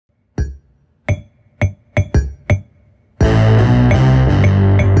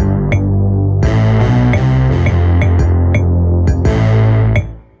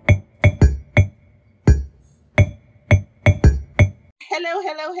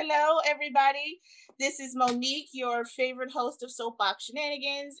Hello, everybody. This is Monique, your favorite host of Soapbox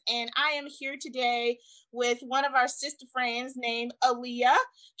Shenanigans, and I am here today with one of our sister friends named Aaliyah.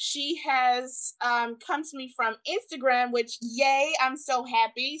 She has come to me from Instagram, which, yay, I'm so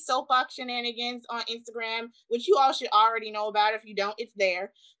happy. Soapbox Shenanigans on Instagram, which you all should already know about. If you don't, it's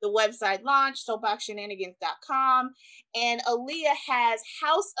there. The website launched, soapboxshenanigans.com. And Aaliyah has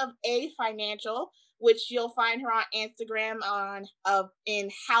House of A Financial, which you'll find her on Instagram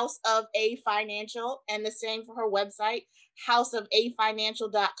in House of A Financial, and the same for her website,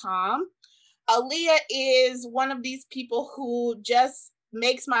 houseofafinancial.com. Aaliyah is one of these people who just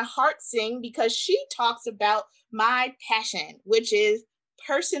makes my heart sing because she talks about my passion, which is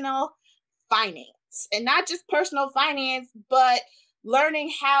personal finance. And not just personal finance, but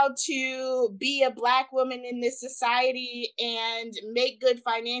learning how to be a Black woman in this society and make good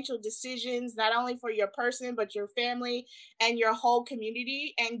financial decisions, not only for your person, but your family and your whole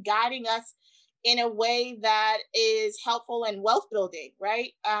community, and guiding us in a way that is helpful and wealth building,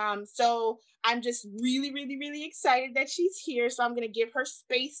 right? So I'm just really, really, really excited that she's here. So I'm going to give her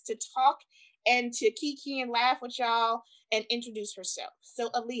space to talk and to kiki and laugh with y'all and introduce herself. So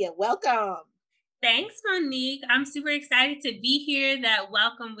Aaliyah, welcome. Thanks, Monique. I'm super excited to be here. That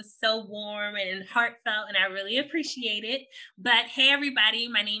welcome was so warm and heartfelt, and I really appreciate it. But hey, everybody,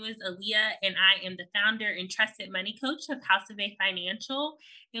 my name is Aaliyah, and I am the founder and trusted money coach of House of A Financial.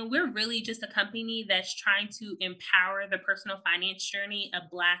 And we're really just a company that's trying to empower the personal finance journey of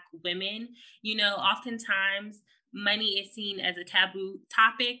Black women. Oftentimes, money is seen as a taboo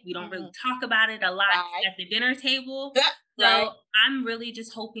topic. We don't really talk about it a lot Right. at the dinner table. Right. So I'm really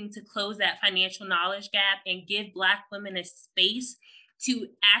just hoping to close that financial knowledge gap and give Black women a space to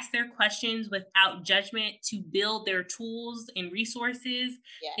ask their questions without judgment, to build their tools and resources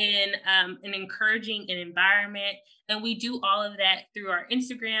Yeah. in an encouraging an environment. And we do all of that through our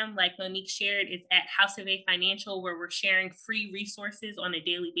Instagram, like Monique shared. It's at House of A Financial, where we're sharing free resources on a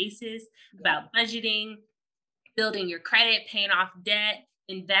daily basis about budgeting, building your credit, paying off debt,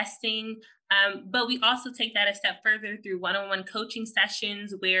 investing. But we also take that a step further through one-on-one coaching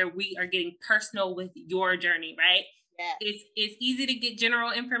sessions where we are getting personal with your journey, right? Yeah. It's easy to get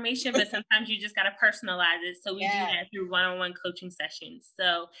general information, but sometimes you just got to personalize it. So we do that through one-on-one coaching sessions.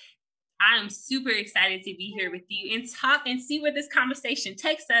 So I am super excited to be here with you and talk and see where this conversation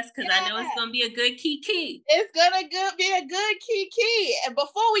takes us, because I know it's going to be a good kiki. It's gonna be a good kiki. And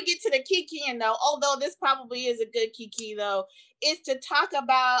before we get to the kiki, and though, although this probably is a good kiki though, is to talk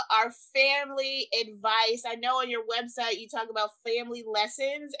about our family advice. I know on your website you talk about family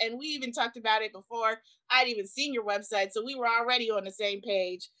lessons, and we even talked about it before I'd even seen your website, so we were already on the same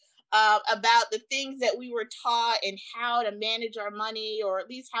page. About the things that we were taught and how to manage our money, or at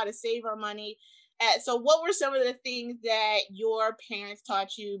least how to save our money. So what were some of the things that your parents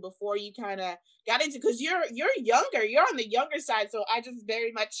taught you before you kind of got into, because you're younger, you're on the younger side, so I just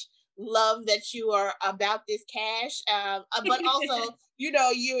very much love that you are about this cash, but also you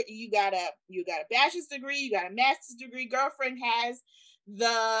got a bachelor's degree, you got a master's degree. Girlfriend has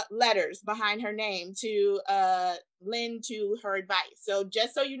the letters behind her name to lend to her advice. So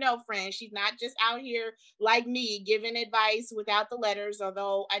just so you know, friend, she's not just out here like me giving advice without the letters,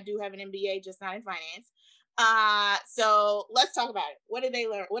 although I do have an MBA, just not in finance. So let's talk about it. What did they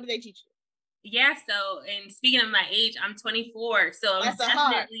learn? What did they teach you? Yeah, so and speaking of my age, I'm 24. So That's a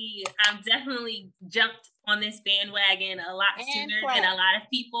hard I'm definitely jumped on this bandwagon a lot and sooner than clap. a lot of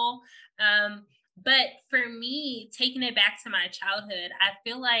people. But for me, taking it back to my childhood, I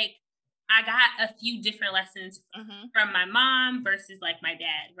feel like I got a few different lessons from my mom versus like my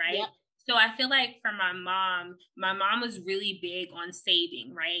dad, right? Yep. So I feel like for my mom was really big on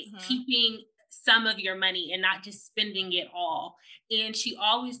saving, right? Keeping some of your money and not just spending it all. And she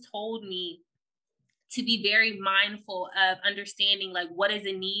always told me to be very mindful of understanding like what is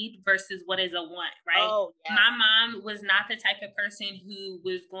a need versus what is a want, right? Oh yeah. My mom was not the type of person who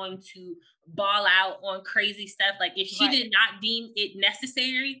was going to ball out on crazy stuff. Like if she did not deem it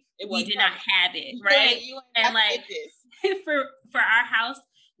necessary, we did not have it, right? And like for our house,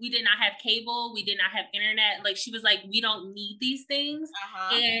 we did not have cable, we did not have internet. Like she was like, we don't need these things.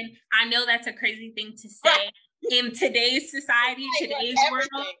 And I know that's a crazy thing to say in today's society, today's world,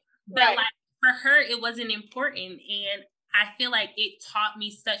 but like for her, it wasn't important. And I feel like it taught me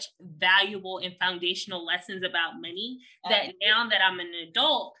such valuable and foundational lessons about money that now that I'm an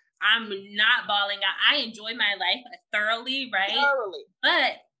adult, I'm not balling out. I enjoy my life thoroughly, right? Thoroughly.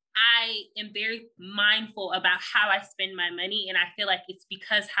 But I am very mindful about how I spend my money. And I feel like it's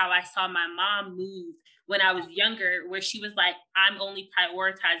because how I saw my mom move when I was younger, where she was like, I'm only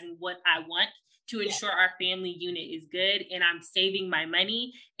prioritizing what I want to ensure our family unit is good and I'm saving my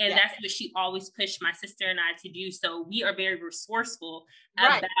money. And that's what she always pushed my sister and I to do. So we are very resourceful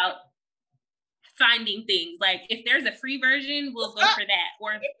about finding things. Like if there's a free version, we'll go for that.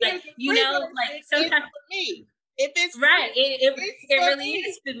 Or like, you know, like sometimes for me. If it's right, it really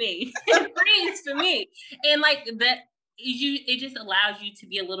is for me. It free is for me. And like that, it just allows you to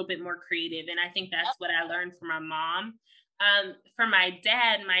be a little bit more creative. And I think that's what I learned from my mom. For my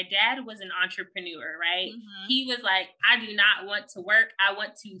dad was an entrepreneur, right? Mm-hmm. He was like, I do not want to work. I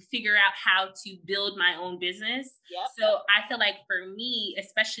want to figure out how to build my own business. Yep. So I feel like for me,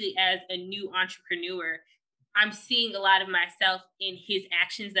 especially as a new entrepreneur, I'm seeing a lot of myself in his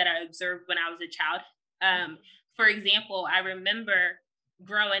actions that I observed when I was a child. For example, I remember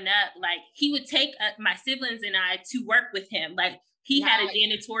growing up, like he would take my siblings and I to work with him. Like he had a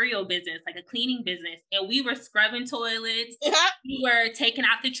janitorial business, like a cleaning business, and we were scrubbing toilets. We were taking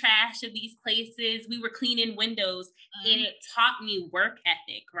out the trash of these places. We were cleaning windows, and it taught me work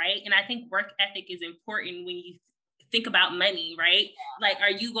ethic, right? And I think work ethic is important when you think about money, right? Like,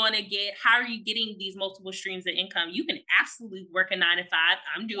 how are you getting these multiple streams of income? You can absolutely work a 9 to 5.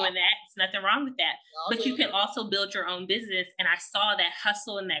 I'm doing that. There's nothing wrong with that. But you can also build your own business. And I saw that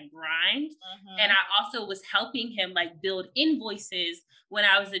hustle and that grind. And I also was helping him like build invoices when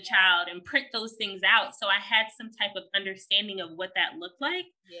I was a child and print those things out. So I had some type of understanding of what that looked like.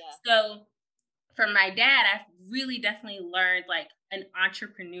 So for my dad, I really definitely learned like an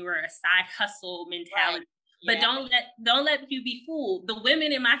entrepreneur, a side hustle mentality. But don't let you be fooled. The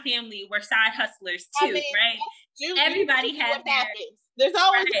women in my family were side hustlers too, right? Everybody has that. There's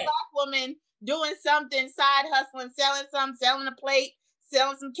always a Black woman doing something, side hustling, selling a plate,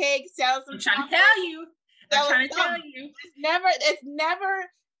 selling some cake, selling some. I'm trying to tell you. It's never.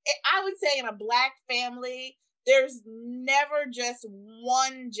 I would say in a Black family, there's never just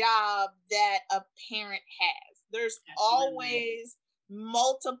one job that a parent has. There's always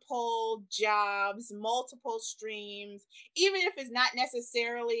multiple jobs, multiple streams, even if it's not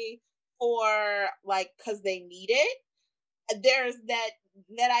necessarily for like because they need it. There's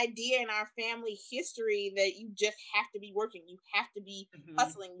that idea in our family history that you just have to be working, you have to be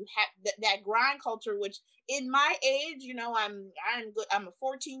hustling, you have that grind culture, which in my age, you know, I'm good. I'm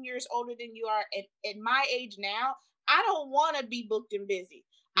 14 years older than you are. At my age now, I don't want to be booked and busy.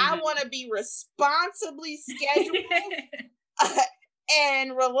 I want to be responsibly scheduled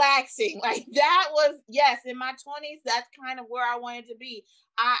and relaxing. Like that was, in my 20s, that's kind of where I wanted to be.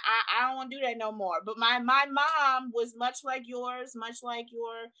 I don't want to do that no more. But my mom was much like yours, much like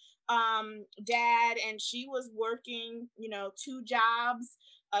your dad, and she was working, 2 jobs.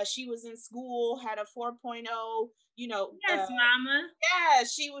 She was in school, had a 4.0, Yes, mama. Yeah,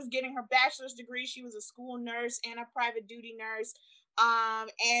 she was getting her bachelor's degree. She was a school nurse and a private duty nurse.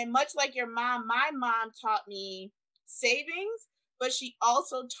 And much like your mom, my mom taught me savings, but she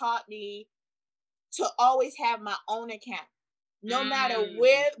also taught me to always have my own account. No matter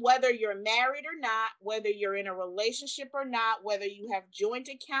whether you're married or not, whether you're in a relationship or not, whether you have joint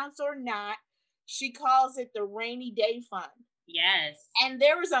accounts or not, she calls it the rainy day fund. Yes. And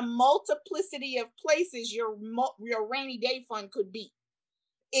there is a multiplicity of places your rainy day fund could be.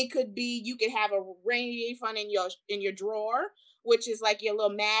 It could be, you could have a rainy day fund in your drawer, which is like your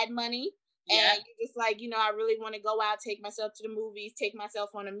little mad money. And you're just like, I really want to go out, take myself to the movies, take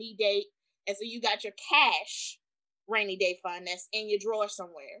myself on a me date. And so you got your cash rainy day fund that's in your drawer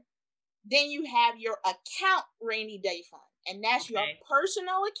somewhere. Then you have your account rainy day fund. And that's your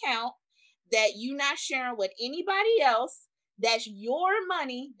personal account that you're not sharing with anybody else. That's your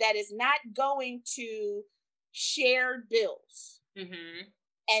money that is not going to shared bills.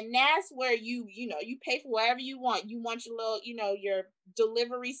 And that's where you pay for whatever you want. You want your little, your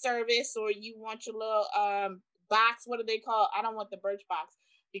delivery service, or you want your little box. What do they call? I don't want the Birch box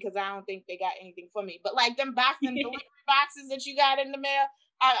because I don't think they got anything for me. But like them delivery boxes that you got in the mail.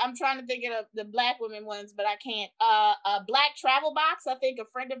 I'm trying to think of the Black women ones, but I can't. A Black travel box. I think a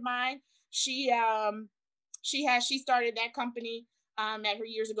friend of mine, she started that company at her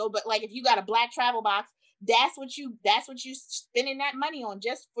years ago. But like if you got a Black travel box, that's what you spending that money on,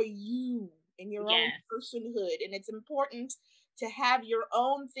 just for you and your own personhood. And it's important to have your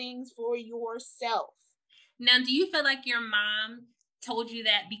own things for yourself. Now, do you feel like your mom told you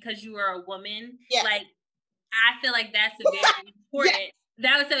that because you were a woman? Yes. Like, I feel like that's a very important.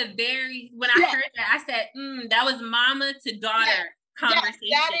 That was a very, when I heard that, I said, that was mama to daughter conversation.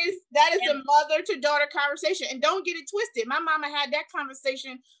 That is a mother to daughter conversation. And don't get it twisted. My mama had that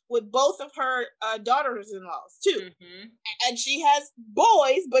conversation with both of her daughters-in-laws too. And she has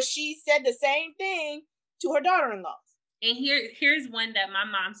boys, but she said the same thing to her daughter-in-laws. And here's one that my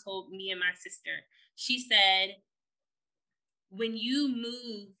mom told me and my sister. She said, when you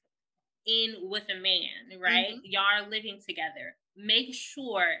move in with a man, right? Y'all are living together. Make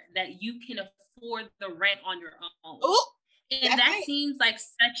sure that you can afford the rent on your own. Ooh, and that seems like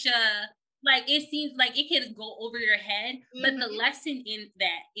such a, like, it seems like it could go over your head. But the lesson in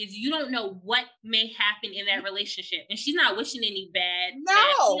that is you don't know what may happen in that relationship. And she's not wishing any bad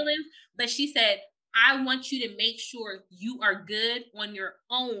feelings, but she said, I want you to make sure you are good on your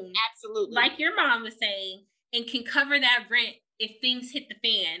own. Absolutely. Like your mom was saying, and can cover that rent if things hit the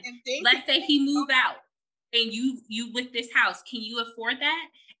fan. Let's say he move out and you with this house, can you afford that?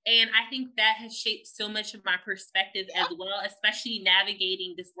 And I think that has shaped so much of my perspective as well, especially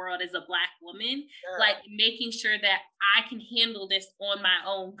navigating this world as a Black woman, like making sure that I can handle this on my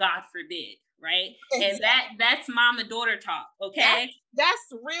own, God forbid, right? Exactly. And that's mama daughter talk, okay?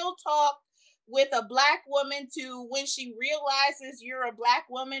 That's real talk with a Black woman to when she realizes you're a Black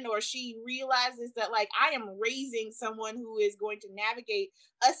woman, or she realizes that, like, I am raising someone who is going to navigate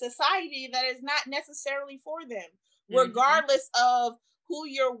a society that is not necessarily for them. Regardless of who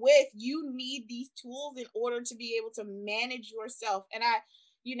you're with, you need these tools in order to be able to manage yourself. And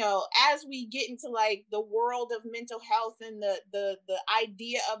as we get into like the world of mental health and the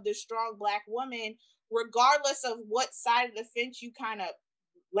idea of the strong Black woman, regardless of what side of the fence you kind of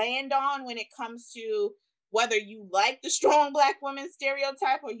land on when it comes to whether you like the strong Black woman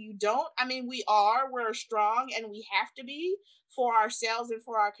stereotype or you don't. I mean, we're strong and we have to be for ourselves and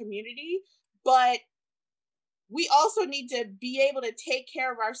for our community, but we also need to be able to take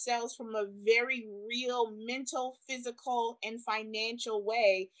care of ourselves from a very real mental, physical, and financial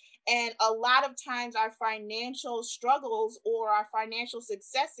way. And a lot of times our financial struggles or our financial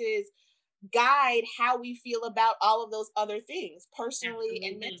successes guide how we feel about all of those other things, personally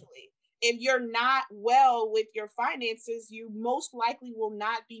and mentally. If you're not well with your finances, you most likely will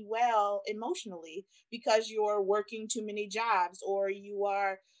not be well emotionally because you're working too many jobs, or you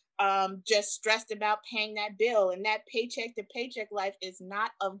are just stressed about paying that bill. And that paycheck to paycheck life is not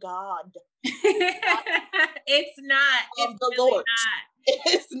of God. It's not of the really Lord.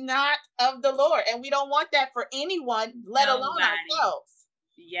 It's not of the Lord. And we don't want that for anyone, let alone ourselves.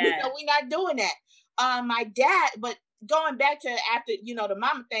 Yeah. We're not doing that. My dad, but going back to after, the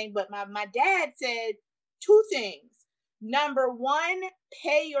mama thing, but my dad said two things. Number one,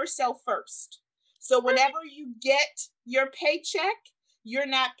 pay yourself first. So whenever you get your paycheck, you're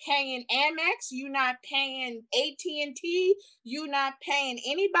not paying Amex, you're not paying AT&T, you're not paying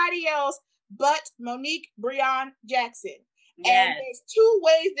anybody else but Monique Breon Jackson. Yes. And there's two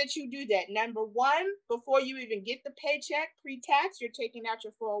ways that you do that. Number one, before you even get the paycheck pre-tax, you're taking out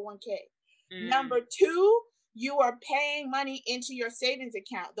your 401k. Number two, you are paying money into your savings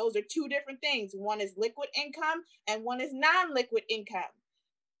account. Those are two different things. One is liquid income and one is non-liquid income.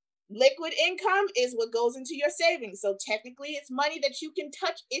 Liquid income is what goes into your savings. So technically it's money that you can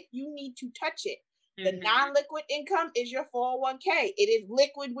touch if you need to touch it. The non-liquid income is your 401k. It is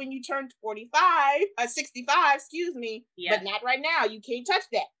liquid when you turn 65, but not right now. You can't touch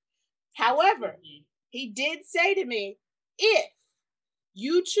that. However, he did say to me, if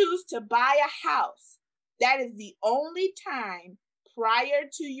you choose to buy a house, that is the only time prior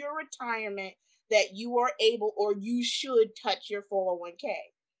to your retirement that you are able or you should touch your 401k.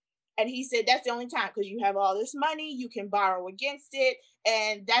 And he said that's the only time, because you have all this money, you can borrow against it.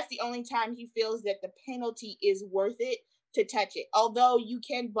 And that's the only time he feels that the penalty is worth it to touch it. Although you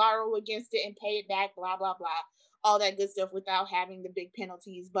can borrow against it and pay it back, blah, blah, blah, all that good stuff without having the big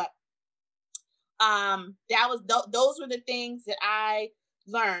penalties. But those were the things that I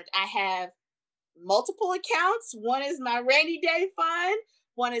learned. I have multiple accounts. One is my rainy day fund.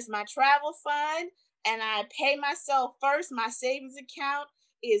 One is my travel fund. And I pay myself first. My savings account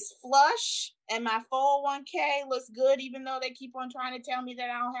is flush, and my 401k looks good, even though they keep on trying to tell me that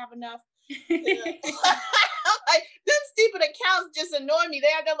I don't have enough. Like, them stupid accounts just annoy me.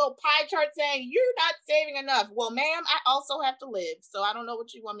 They have their little pie chart saying you're not saving enough. Well, ma'am, I also have to live, so I don't know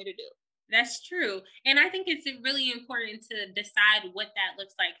what you want me to do. That's true. And I think it's really important to decide what that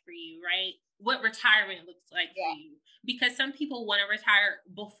looks like for you, right? What retirement looks like for you. Because some people want to retire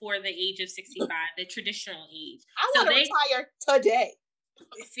before the age of 65, the traditional age. I want to retire today.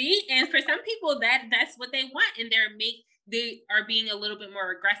 See, and for some people that's what they want, and they are being a little bit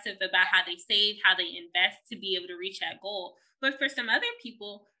more aggressive about how they save, how they invest to be able to reach that goal. But for some other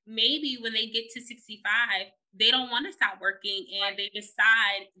people, maybe when they get to 65, they don't want to stop working, and they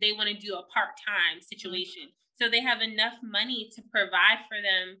decide they want to do a part-time situation. So they have enough money to provide for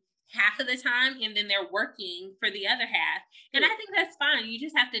them half of the time, and then they're working for the other half. And I think that's fine. You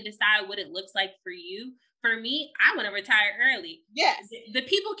just have to decide what it looks like for you. for me, I want to retire early. Yes. The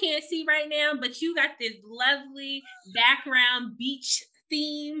people can't see right now, but you got this lovely background beach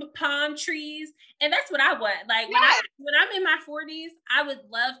theme, palm trees, and that's what I want. Like when I'm in my 40s, I would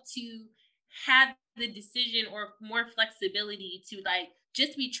love to have the decision or more flexibility to like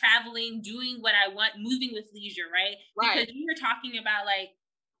just be traveling, doing what I want, moving with leisure, right? Because you were talking about like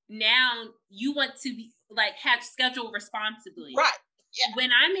now you want to be like have schedule responsibly. Right. Yeah. When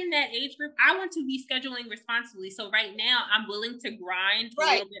I'm in that age group, I want to be scheduling responsibly. So right now I'm willing to grind a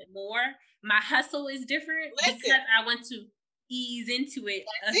little bit more. My hustle is different because I want to ease into it,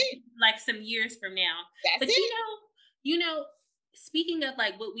 like some years from now. But you know, speaking of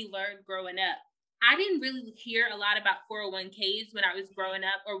like what we learned growing up, I didn't really hear a lot about 401ks when I was growing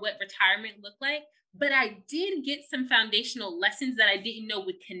up or what retirement looked like, but I did get some foundational lessons that I didn't know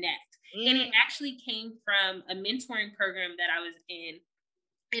would connect. And it actually came from a mentoring program that I was in.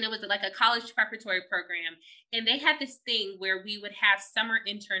 And it was like a college preparatory program. And they had this thing where we would have summer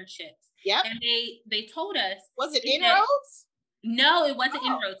internships. Yep. And they told us. Was it Inroads? No, it wasn't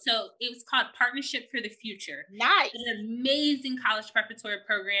Inroads. So it was called Partnership for the Future. Nice. An amazing college preparatory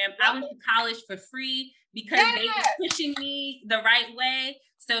program. I went to college for free because they were pushing me the right way.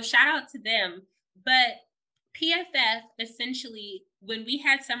 So shout out to them. But PFF, essentially, when we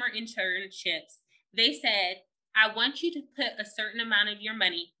had summer internships, they said, I want you to put a certain amount of your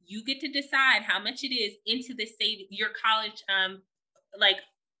money. You get to decide how much it is into the your college, like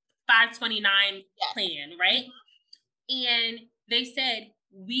 529 plan, right? Mm-hmm. And they said,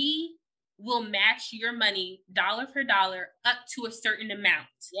 we will match your money dollar for dollar up to a certain amount.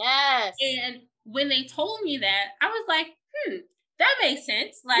 Yes. And when they told me that, I was like, that makes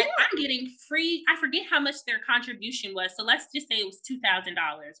sense. Like I'm getting free. I forget how much their contribution was. So let's just say it was $2,000,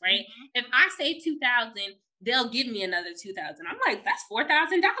 right? Mm-hmm. If I say $2,000, they'll give me another $2,000. I'm like, that's $4,000, and I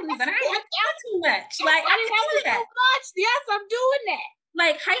ain't got too much. Like I didn't want that much. Yes, I'm doing that.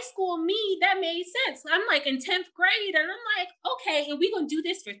 Like high school me, that made sense. I'm like in 10th grade, and I'm like, okay, and we gonna do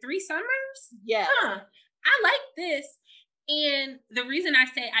this for 3 summers? Yeah. I like this. And the reason I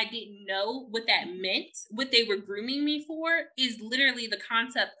say I didn't know what that meant, what they were grooming me for, is literally the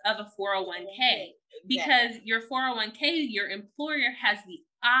concept of a 401k. Because your 401k, your employer has the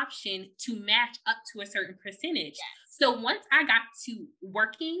option to match up to a certain percentage. So once I got to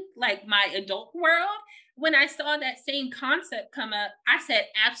working, like my adult world, when I saw that same concept come up, I said,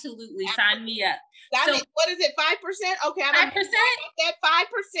 absolutely, sign me up. So, what is it, 5%? Okay, I don't 5%? That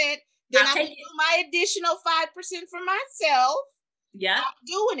 5%. Then I'm going to do my additional 5% for myself. Yeah. I'm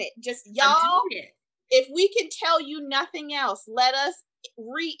doing it. Just y'all, if we can tell you nothing else, let us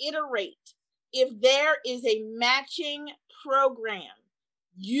reiterate. If there is a matching program,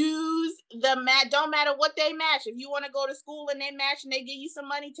 use the don't matter what they match. If you want to go to school and they match and they give you some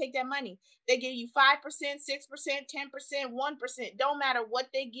money, take that money. They give you 5%, 6%, 10%, 1%. Don't matter what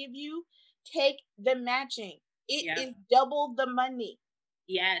they give you, take the matching. It is double the money.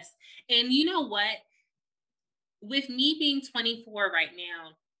 Yes. And you know what? With me being 24 right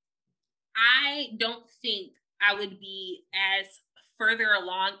now, I don't think I would be as further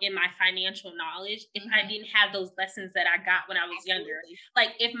along in my financial knowledge if I didn't have those lessons that I got when I was younger.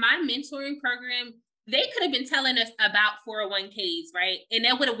 Like if my mentoring program, they could have been telling us about 401ks, right? And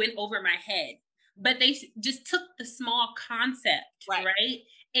that would have went over my head. But they just took the small concept, right?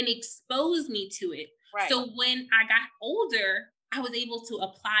 And exposed me to it. Right. So when I got older, I was able to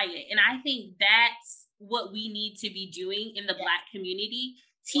apply it. And I think that's what we need to be doing in the Black community,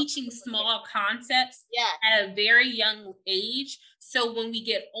 teaching small concepts at a very young age. So when we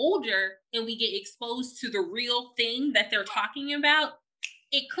get older and we get exposed to the real thing that they're talking about,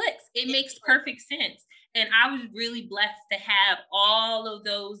 it clicks. It makes perfect sense. And I was really blessed to have all of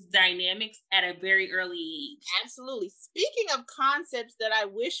those dynamics at a very early age. Absolutely. Speaking of concepts that I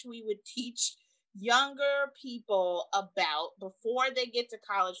wish we would teach younger people about before they get to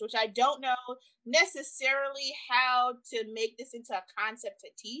college, which I don't know necessarily how to make this into a concept to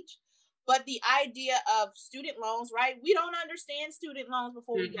teach, but the idea of student loans, right? We don't understand student loans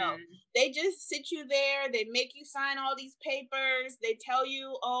before we go. They just sit you there. They make you sign all these papers. They tell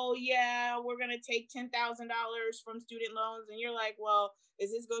you, oh yeah, we're going to take $10,000 from student loans. And you're like, well,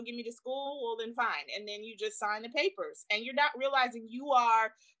 is this going to get me to school? Well, then fine. And then you just sign the papers and you're not realizing you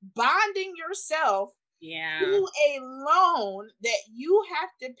are bonding yourself to a loan that you have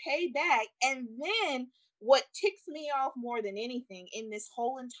to pay back. And then what ticks me off more than anything in this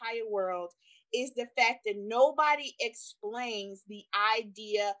whole entire world is the fact that nobody explains the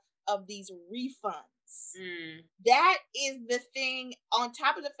idea of these refunds. That is the thing, on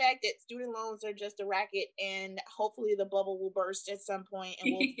top of the fact that student loans are just a racket and hopefully the bubble will burst at some point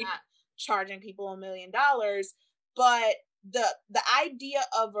and we'll stop charging people $1 million. But the idea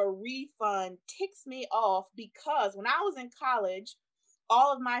of a refund ticks me off, because when I was in college,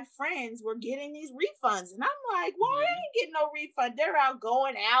 all of my friends were getting these refunds. And I'm like, why I ain't getting no refund? They're out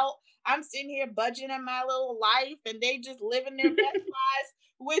going out. I'm sitting here budgeting my little life, and they just living their best lives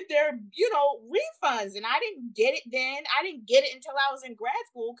with their, refunds. And I didn't get it then. I didn't get it until I was in grad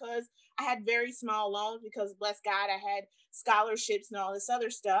school, because I had very small loans, because bless God, I had scholarships and all this other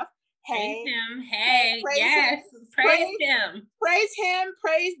stuff. Praise him. Hey, yes. Praise him. Praise him.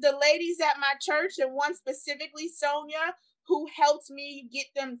 Praise the ladies at my church, and one specifically, Sonia, who helped me get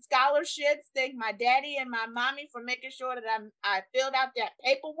them scholarships. Thank my daddy and my mommy for making sure that I filled out that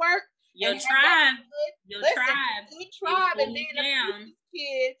paperwork. Your tribe. Your tribe. Good tribe. And then a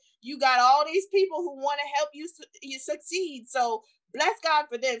kid, you got all these people who want to help you succeed. So bless God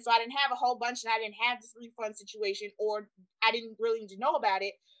for them. So I didn't have a whole bunch, and I didn't have this refund situation, or I didn't really need to know about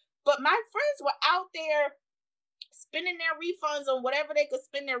it. But my friends were out there spending their refunds on whatever they could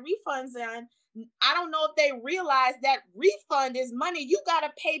spend their refunds on. I don't know if they realize that refund is money you got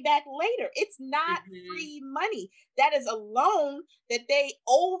to pay back later. It's not free money. That is a loan that they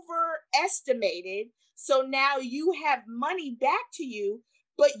overestimated. So now you have money back to you,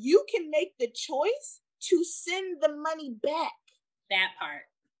 but you can make the choice to send the money back. That part.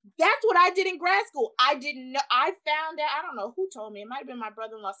 That's what I did in grad school. I didn't know. I found out. I don't know who told me. It might have been my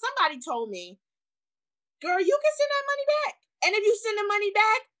brother-in-law. Somebody told me, girl, you can send that money back. And if you send the money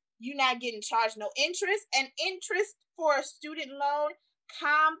back, you're not getting charged no interest. And interest for a student loan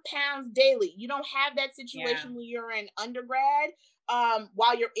compounds daily. You don't have that situation when you're in undergrad,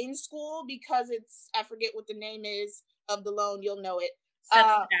 while you're in school, because it's, I forget what the name is of the loan. You'll know it.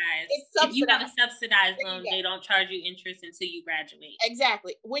 Subsidized. It's subsidized. If you have a subsidized loan, they don't charge you interest until you graduate.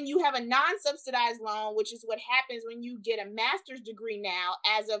 Exactly. When you have a non-subsidized loan, which is what happens when you get a master's degree now,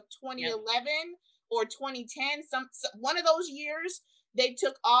 as of 2011 or 2010, one of those years, they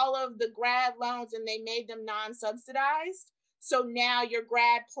took all of the grad loans and they made them non-subsidized. So now your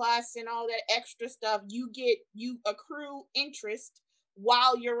grad plus and all that extra stuff, you accrue interest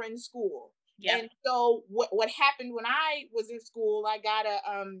while you're in school. Yep. And so what happened when I was in school, I got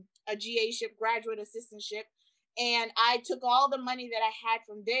a GA-ship, graduate assistantship, and I took all the money that I had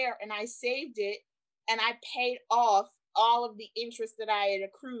from there and I saved it, and I paid off all of the interest that I had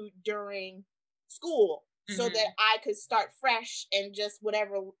accrued during school, so that I could start fresh, and just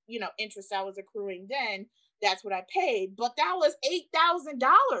whatever, interest I was accruing then, that's what I paid. But that was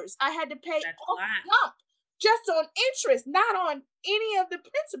 $8,000 I had to pay off jump, just on interest, not on any of the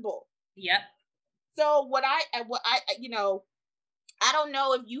principal. Yep. So I don't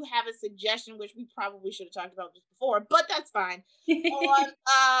know if you have a suggestion, which we probably should have talked about this before, but that's fine. On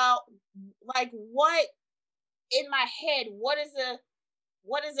like, what in my head, what is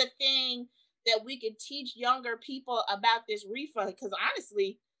a thing that we could teach younger people about this refund? Because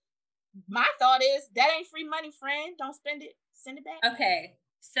honestly, my thought is that ain't free money, friend. Don't spend it. Send it back. Okay.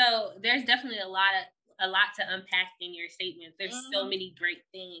 So there's definitely a lot to unpack in your statement. There's so many great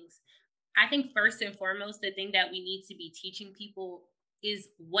things. I think first and foremost, the thing that we need to be teaching people is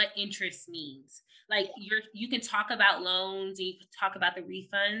what interest means. Like, you can talk about loans and you can talk about the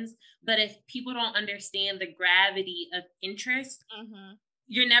refunds, but if people don't understand the gravity of interest,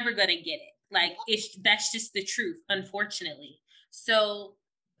 you're never going to get it. Like, that's just the truth, unfortunately. So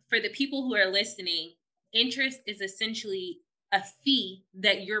for the people who are listening, interest is essentially a fee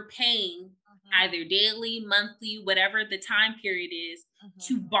that you're paying either daily, monthly, whatever the time period is,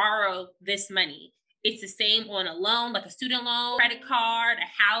 to borrow this money. It's the same on a loan, like a student loan, credit card,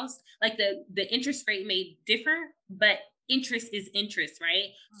 a house. Like the interest rate may differ, but interest is interest, right?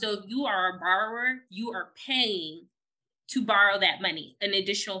 So if you are a borrower, you are paying to borrow that money, an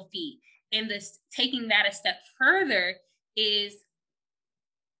additional fee. And this, taking that a step further, is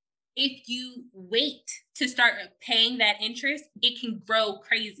if you wait to start paying that interest, it can grow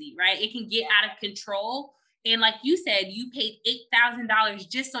crazy, right? It can get out of control. And like you said, you paid $8,000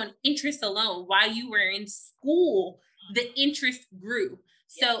 just on interest alone while you were in school. The interest grew.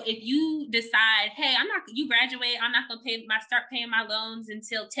 So if you decide, hey, you graduate, I'm not going to start paying my loans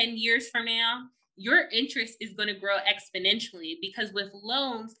until 10 years from now, your interest is going to grow exponentially, because with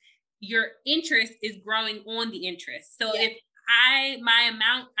loans, your interest is growing on the interest. So if my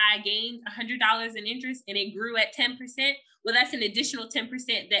amount, I gained $100 in interest and it grew at 10%. Well, that's an additional 10%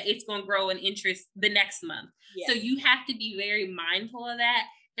 that it's going to grow in interest the next month. So you have to be very mindful of that.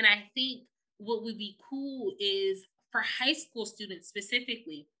 And I think what would be cool is for high school students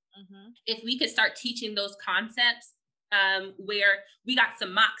specifically, if we could start teaching those concepts where we got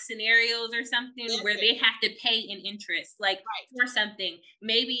some mock scenarios or something where they have to pay an interest, like for something.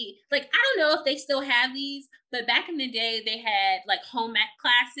 Maybe like, I don't know if they still have these, but back in the day they had like home ec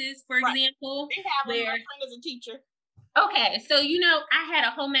classes, for example. They have where, my friend is a teacher. Okay, so I had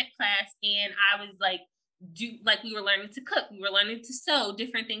a home ec class and I was like, we were learning to cook, we were learning to sew,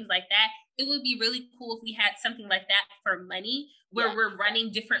 different things like that. It would be really cool if we had something like that for money, where we're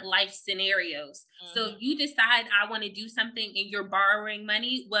running different life scenarios. So if you decide I want to do something and you're borrowing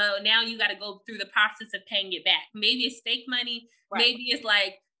money, well, now you got to go through the process of paying it back. Maybe it's fake money. Maybe it's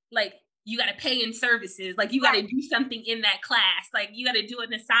like you got to pay in services. Like you got to do something in that class. Like you got to do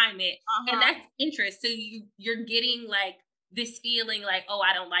an assignment, and that's interest. So you're getting like this feeling like, oh,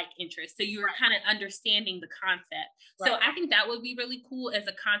 I don't like interest. So you're kind of understanding the concept. So I think that would be really cool as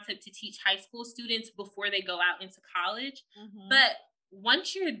a concept to teach high school students before they go out into college. But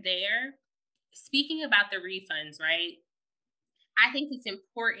once you're there, speaking about the refunds, right? I think it's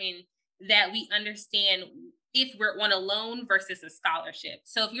important that we understand if we're on a loan versus a scholarship.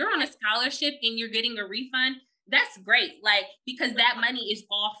 So if you're on a scholarship and you're getting a refund, that's great. Like, because that money is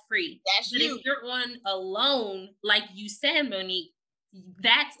all free. But if you're on a loan, like you said, Monique,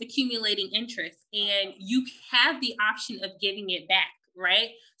 that's accumulating interest and you have the option of giving it back,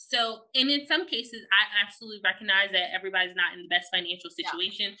 right? So, and in some cases, I absolutely recognize that everybody's not in the best financial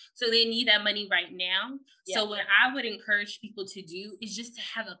situation. So they need that money right now. So what I would encourage people to do is just to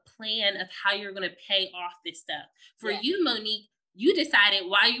have a plan of how you're going to pay off this stuff. For you, Monique, you decided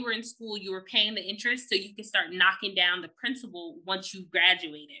while you were in school, you were paying the interest so you could start knocking down the principal once you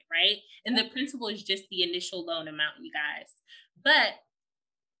graduated, right? And the principal is just the initial loan amount, you guys. But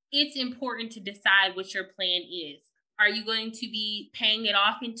it's important to decide what your plan is. Are you going to be paying it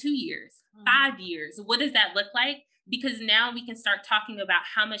off in 2 years, 5 years? What does that look like? Because now we can start talking about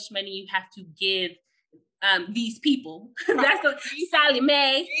how much money you have to give these people. That's Sally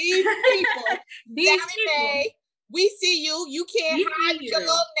Mae. These people. Sally Mae. We see you. You can't hide your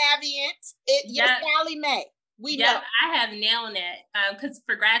little Navient. You're Sally Mae. We know. I have nailed that because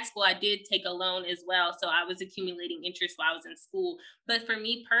for grad school, I did take a loan as well. So I was accumulating interest while I was in school. But for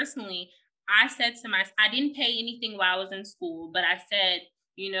me personally, I said to myself, I didn't pay anything while I was in school, but I said,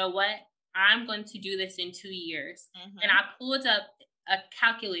 you know what? I'm going to do this in 2 years. And I pulled up a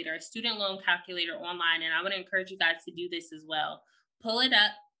calculator, a student loan calculator online. And I would encourage you guys to do this as well. Pull it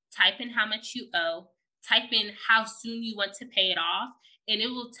up, type in how much you owe, type in how soon you want to pay it off, and it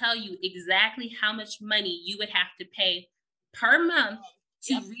will tell you exactly how much money you would have to pay per month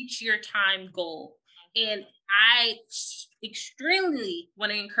to reach your time goal. And I extremely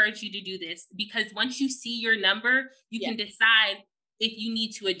want to encourage you to do this because once you see your number, you can decide if you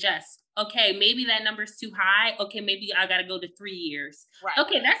need to adjust. Okay, maybe that number's too high. Okay, maybe I got to go to 3 years.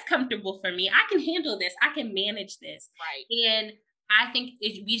 Okay, that's comfortable for me. I can handle this. I can manage this. And I think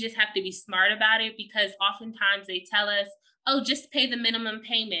we just have to be smart about it because oftentimes they tell us, oh, just pay the minimum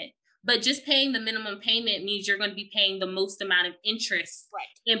payment. But just paying the minimum payment means you're going to be paying the most amount of interest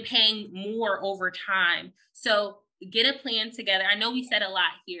and paying more over time. So get a plan together. I know we said a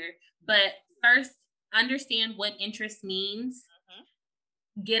lot here, but first, understand what interest means.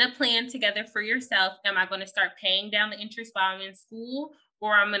 Get a plan together for yourself. Am I going to start paying down the interest while I'm in school?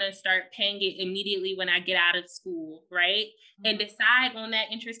 Or I'm going to start paying it immediately when I get out of school, right? And decide on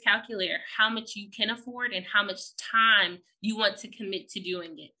that interest calculator how much you can afford and how much time you want to commit to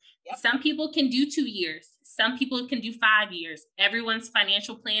doing it. Some people can do 2 years. Some people can do 5 years. Everyone's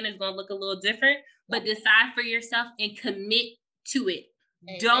financial plan is going to look a little different, but decide for yourself and commit to it.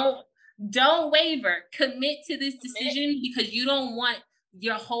 Don't waver. Commit to this decision because you don't want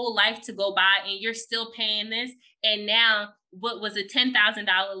your whole life to go by and you're still paying this. And now what was a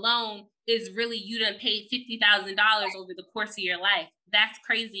 $10,000 loan is really you done paid $50,000 over the course of your life. That's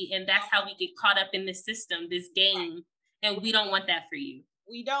crazy. And that's how we get caught up in this system, this game. And we don't want that for you.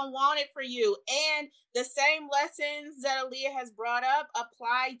 We don't want it for you. And the same lessons that Aaliyah has brought up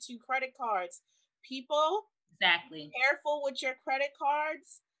apply to credit cards. People, careful with your credit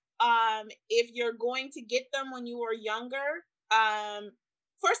cards. If you're going to get them when you were younger,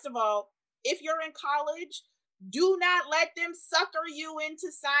 first of all, if you're in college, do not let them sucker you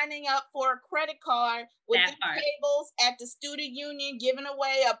into signing up for a credit card with the tables at the student union, giving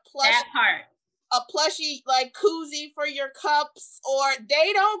away a plushie like koozie for your cups, or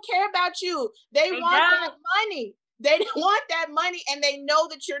they don't care about you. They want that money. They want that money, and they know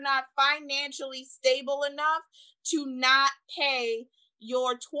that you're not financially stable enough to not pay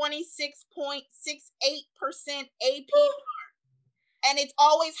your 26.68% APR. And it's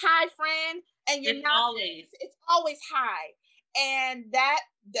always high, friend. And it's always high. And that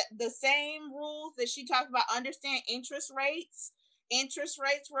the same rules that she talked about, understand interest rates. Interest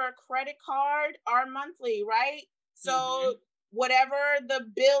rates for a credit card are monthly, right? So whatever the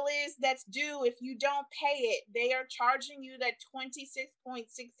bill is that's due, if you don't pay it, they are charging you that 26.68%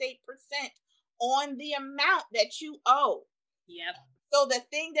 on the amount that you owe. Yep. So the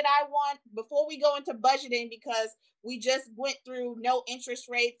thing that I want, before we go into budgeting, because we just went through no interest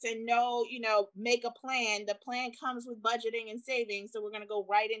rates and no, make a plan. The plan comes with budgeting and saving. So we're going to go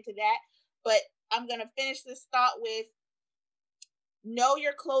right into that. But I'm going to finish this thought with know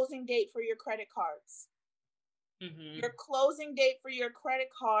your closing date for your credit cards. Your closing date for your credit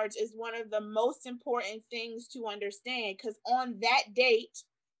cards is one of the most important things to understand, because on that date,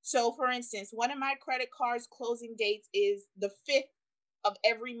 so for instance, one of my credit cards closing dates is the 5th of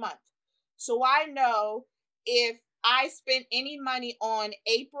every month. So I know if I spend any money on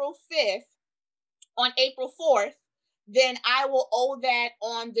April 5th, on April 4th, then I will owe that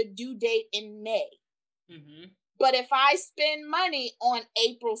on the due date in May. But if I spend money on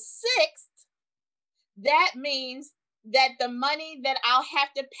April 6th, that means that the money that I'll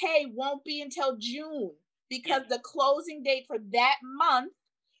have to pay won't be until June, because the closing date for that month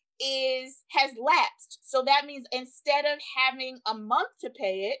has lapsed. So that means instead of having a month to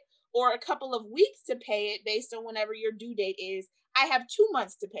pay it or a couple of weeks to pay it based on whenever your due date is, I have 2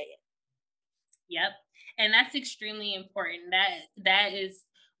 months to pay it. Yep. And that's extremely important. That is,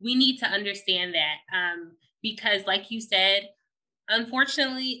 we need to understand that, because like you said,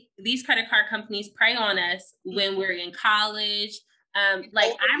 unfortunately, these credit card companies prey on us when we're in college.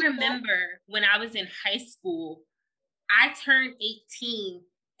 Like I remember when I was in high school, I turned 18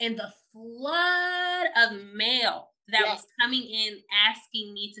 and the flood of mail that was coming in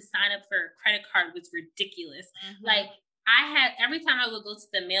asking me to sign up for a credit card was ridiculous. Like every time I would go to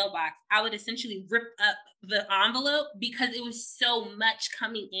the mailbox, I would essentially rip up the envelope because it was so much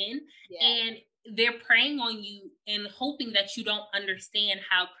coming in. And they're preying on you and hoping that you don't understand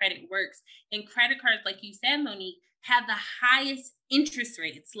how credit works. And credit cards, like you said, Monique, have the highest interest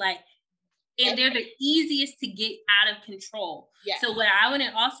rates. And they're the easiest to get out of control. So what I want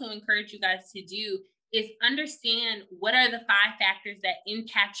to also encourage you guys to do is understand what are the 5 factors that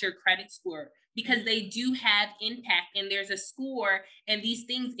impact your credit score, because they do have impact, and there's a score, and these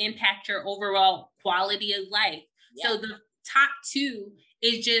things impact your overall quality of life. So the top 2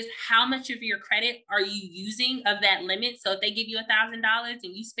 is just how much of your credit are you using of that limit. So if they give you $1,000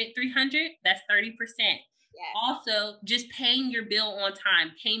 and you spent $300, that's 30%. Also, just paying your bill on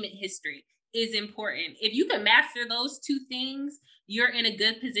time, payment history is important. If you can master those 2 things, you're in a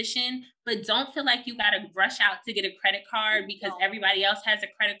good position. But don't feel like you got to rush out to get a credit card because everybody else has a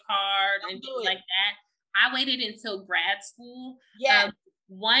credit card and things like that. I waited until grad school.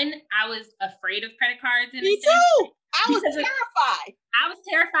 One, I was afraid of credit cards. Me too. I was terrified. I was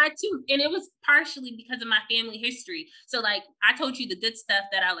terrified too. And it was partially because of my family history. So like I told you the good stuff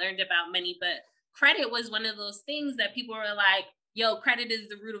that I learned about money, but credit was one of those things that people were like, yo, credit is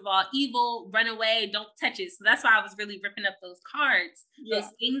the root of all evil, run away, don't touch it. So that's why I was really ripping up those cards, those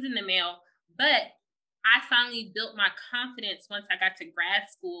things in the mail. But I finally built my confidence once I got to grad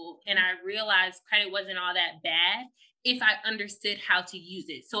school, and I realized credit wasn't all that bad if I understood how to use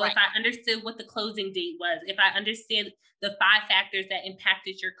it. So if I understood what the closing date was, if I understood the 5 factors that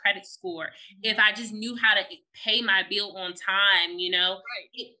impacted your credit score, if I just knew how to pay my bill on time,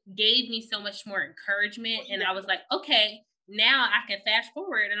 it gave me so much more encouragement. And I was like, okay, now I can fast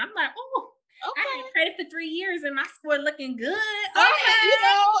forward. And I'm like, oh, I had credit for 3 years and my score looking good.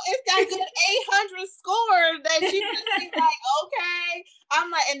 It's that good 800 score that you just be like, okay.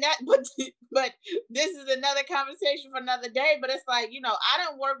 I'm like, and that, but this is another conversation for another day. But it's like, I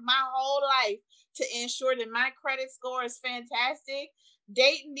done worked my whole life to ensure that my credit score is fantastic.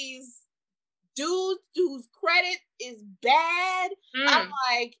 Dating these dudes whose credit is bad. I'm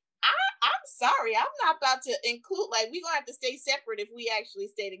like, I'm sorry, I'm not about to include, we're gonna have to stay separate if we actually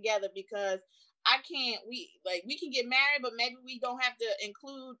stay together, because I can't, we can get married, but maybe we don't have to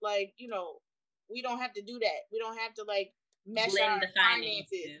include, we don't have to do that. We don't have to mesh our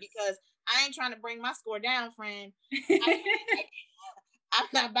finances, because I ain't trying to bring my score down, friend. I'm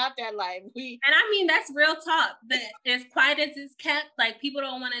not about that life. And I mean, that's real talk. That as quiet as it's kept, people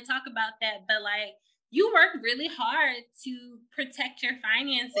don't want to talk about that, but you work really hard to protect your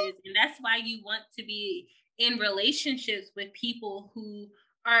finances. And that's why you want to be in relationships with people who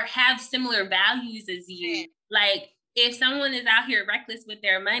have similar values as you. If someone is out here reckless with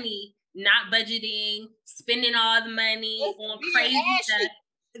their money, not budgeting, spending all the money on crazy stuff,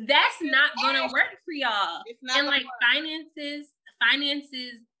 that's not going to work for y'all. And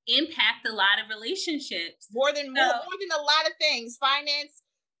finances impact a lot of relationships. More than a lot of things. Finance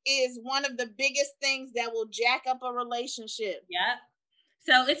is one of the biggest things that will jack up a relationship. Yep.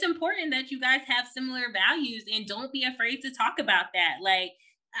 So it's important that you guys have similar values and don't be afraid to talk about that. Like,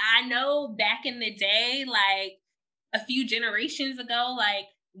 I know back in the day, like a few generations ago, like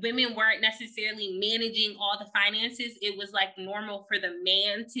women weren't necessarily managing all the finances. It was like normal for the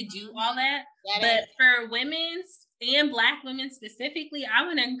man to do all that. But for women and Black women specifically, I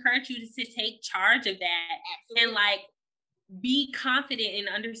want to encourage you to take charge of that. Absolutely. And like, be confident in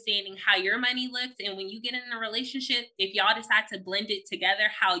understanding how your money looks. And when you get in a relationship, if y'all decide to blend it together,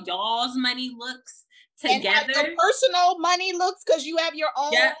 how y'all's money looks together. And how the personal money looks, because you have your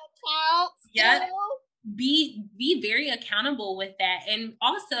own account. Yeah. Be very accountable with that. And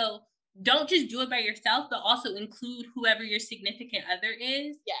also, don't just do it by yourself, but also include whoever your significant other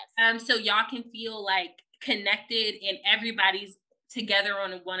is. Yes. So y'all can feel like connected and everybody's together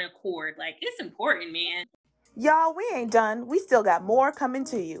on one accord. Like, it's important, man. Y'all, we ain't done. We still got more coming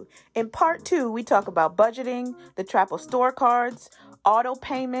to you. In part 2, we talk about budgeting, the trap of store cards, auto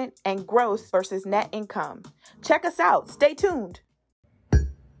payment, and gross versus net income. Check us out. Stay tuned.